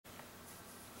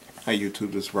Hi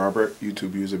YouTube, this is Robert,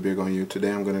 YouTube user Big on You.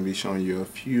 Today I'm going to be showing you a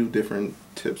few different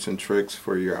tips and tricks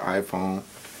for your iPhone,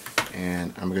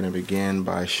 and I'm going to begin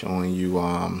by showing you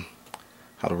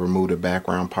how to remove the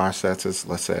background processes.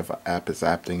 Let's say if an app is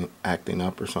acting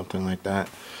up or something like that.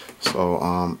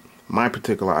 So my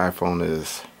particular iPhone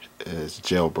is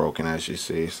jailbroken, as you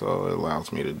see, so it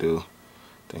allows me to do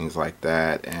things like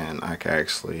that, and I can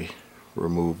actually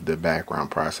remove the background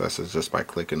processes just by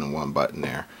clicking the one button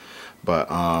there. But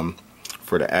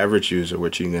for the average user,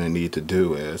 what you're going to need to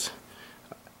do is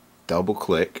double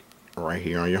click right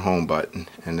here on your home button,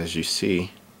 and as you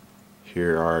see,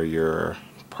 here are your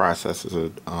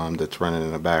processes that's running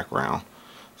in the background.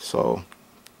 So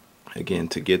again,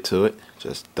 to get to it,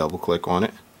 just double click on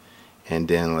it, and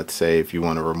then let's say if you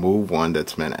want to remove one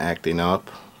that's been acting up,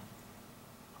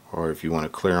 or if you want to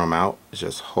clear them out,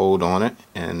 just hold on it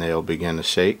and they'll begin to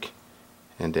shake,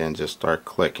 and then just start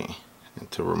clicking and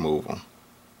to remove them,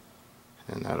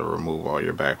 and that'll remove all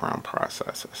your background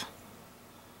processes.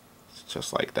 It's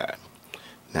just like that.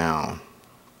 Now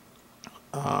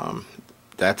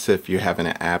that's if you're having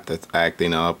an app that's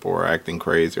acting up or acting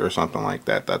crazy or something like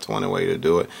that. That's one way to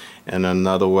do it. And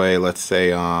another way, let's say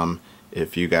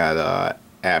if you got a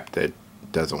app that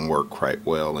doesn't work quite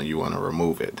well and you want to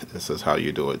remove it, this is how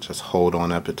you do it. Just hold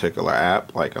on that particular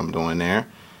app like I'm doing there,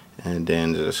 and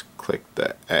then just click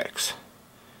the X,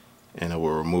 and it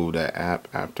will remove that app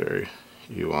after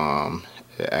you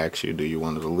it asks you, do you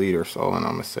want to delete or so, and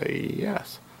I'm gonna say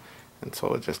yes, and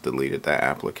so it just deleted that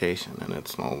application and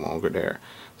it's no longer there.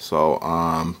 So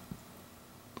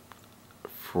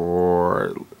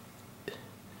for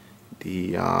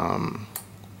the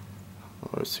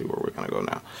let's see where we're gonna go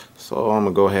now. So I'm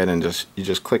gonna go ahead and you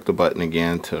just click the button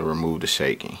again to remove the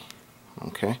shaking.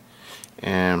 Okay,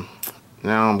 and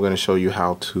now I'm going to show you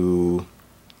how to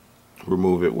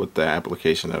remove it with the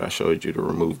application that I showed you to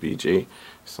remove BG.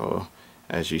 So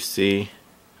as you see,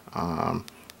 I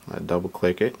double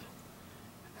click it,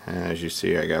 and as you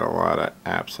see, I got a lot of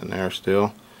apps in there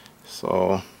still.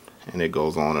 So, and it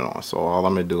goes on and on. So all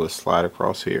I'm going to do is slide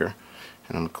across here,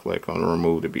 and I'm going to click on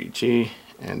remove the BG,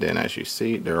 and then as you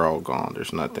see, they're all gone.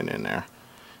 There's nothing in there.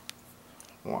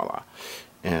 Voila.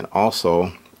 And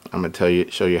also, I'm going to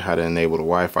show you how to enable the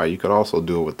Wi-Fi. You could also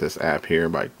do it with this app here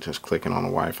by just clicking on the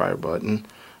Wi-Fi button,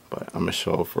 but I'm going to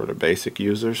show for the basic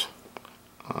users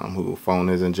whose phone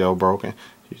isn't jailbroken.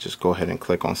 You just go ahead and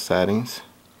click on settings.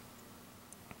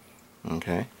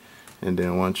 Okay, and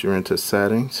then once you're into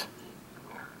settings,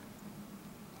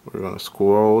 we're going to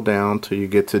scroll down till you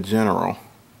get to general.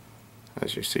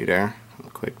 As you see there,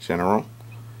 click general.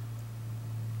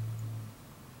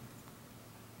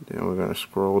 Then we're going to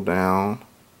scroll down.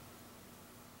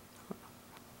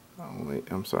 Oh, wait,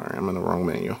 I'm sorry, I'm in the wrong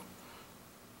menu.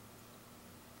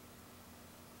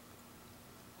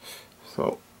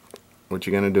 So what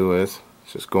you're going to do is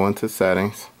just go into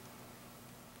settings,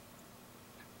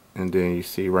 and then you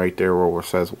see right there where it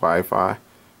says Wi-Fi. I'm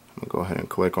going to go ahead and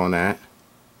click on that.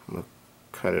 I'm going to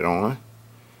cut it on,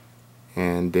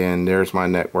 and then there's my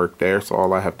network there. So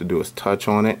all I have to do is touch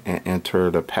on it and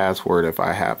enter the password if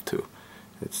I have to.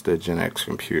 It's the Gen X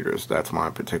computers. That's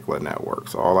my particular network.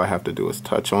 So all I have to do is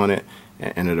touch on it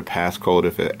and enter the passcode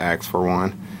if it asks for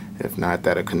one. If not,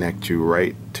 that'll connect you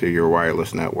right to your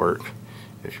wireless network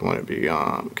if you want to be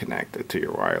connected to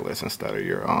your wireless instead of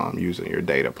your using your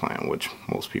data plan, which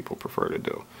most people prefer to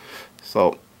do.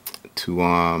 So to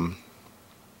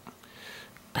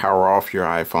power off your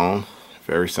iPhone,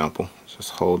 very simple.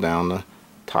 Just hold down the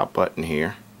top button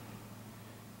here,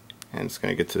 and it's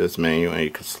going to get to this menu, and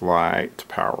you can slide to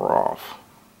power off.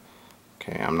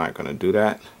 Okay, I'm not going to do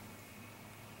that.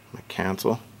 I'm going to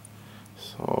cancel.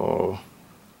 So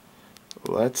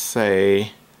let's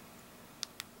say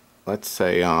that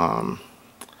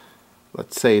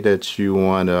you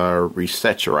want to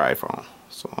reset your iPhone.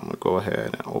 So I'm going to go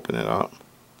ahead and open it up.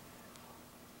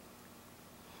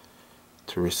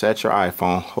 To reset your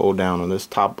iPhone, hold down on this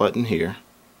top button here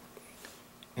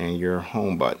and your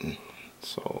home button.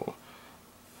 So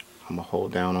I'm going to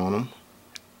hold down on them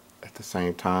at the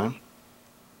same time,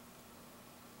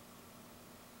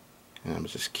 and I'm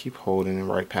just keep holding it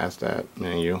right past that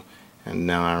menu, and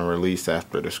now I release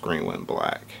after the screen went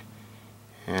black.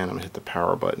 And I'm going to hit the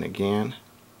power button again,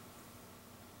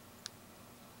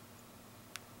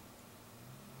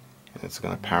 and it's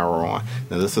going to power on.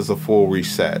 Now this is a full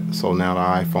reset, so now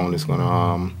the iPhone is going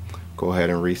to go ahead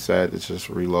and reset. It's just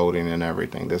reloading and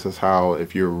everything. This is how,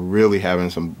 if you're really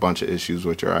having some bunch of issues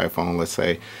with your iPhone, let's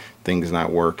say things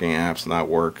not working, apps not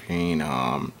working,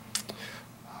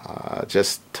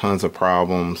 just tons of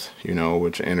problems, you know,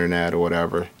 with your internet or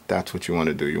whatever, that's what you want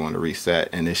to do. You want to reset,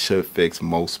 and it should fix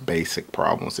most basic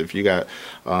problems. If you got,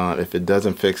 if it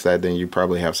doesn't fix that, then you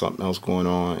probably have something else going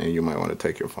on, and you might want to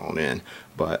take your phone in.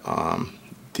 But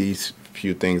these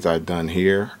few things I've done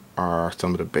here are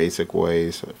some of the basic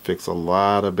ways to fix a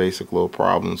lot of basic little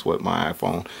problems with my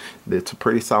iPhone. It's a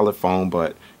pretty solid phone,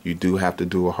 but you do have to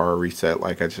do a hard reset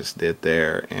like I just did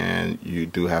there, and you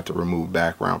do have to remove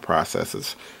background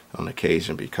processes on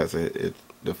occasion because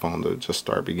the phone will just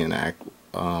start beginning to act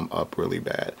up really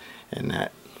bad, and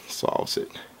that solves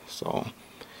it. So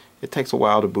it takes a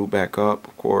while to boot back up,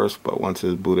 of course, but once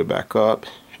it's booted back up,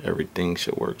 everything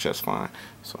should work just fine.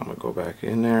 So I'm gonna go back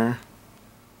in there,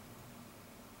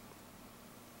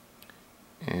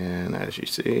 and as you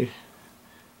see,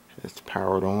 it's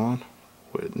powered on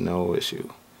with no issue.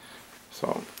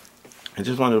 So I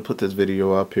just wanted to put this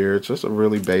video up here. It's just a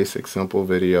really basic, simple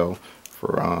video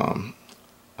for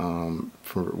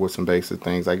with some basic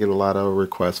things. I get a lot of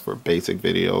requests for basic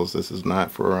videos. This is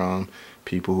not for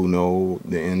people who know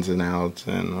the ins and outs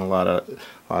and a lot of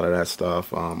that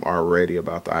stuff already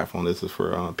about the iPhone. This is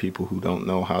for people who don't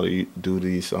know how to do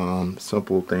these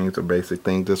simple things or basic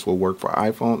things. This will work for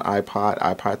iPhone, iPod,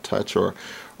 iPod Touch, or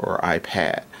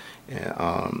iPad.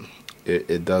 And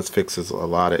it does fixes a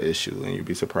lot of issues, and you'd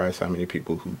be surprised how many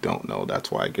people who don't know.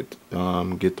 That's why I get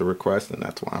the request, and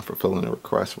that's why I'm fulfilling the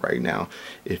request right now.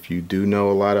 If you do know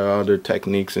a lot of other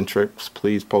techniques and tricks,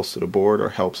 please post to the board or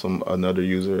help another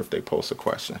user if they post a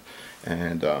question.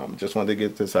 And just wanted to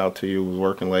get this out to you. I was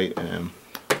working late and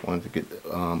wanted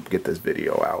to get this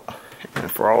video out.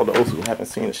 And for all those who haven't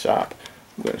seen the shop,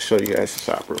 I'm going to show you guys the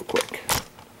shop real quick.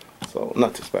 So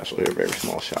nothing special here, very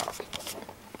small shop.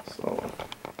 So,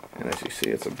 and as you see,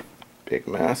 it's a big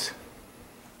mess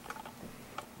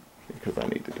because I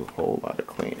need to do a whole lot of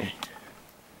cleaning.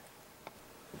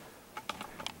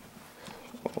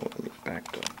 So let me back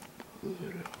up a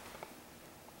little.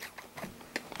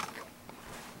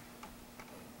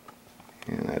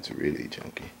 And that's really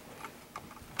junky.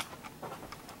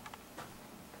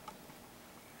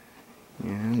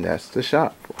 And that's the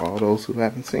shop for all those who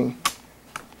haven't seen.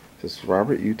 This is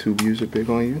Robert, YouTube user Big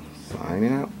on You,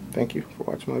 signing out. Thank you for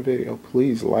watching my video.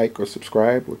 Please like or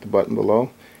subscribe with the button below.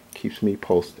 Keeps me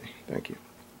posting. Thank you.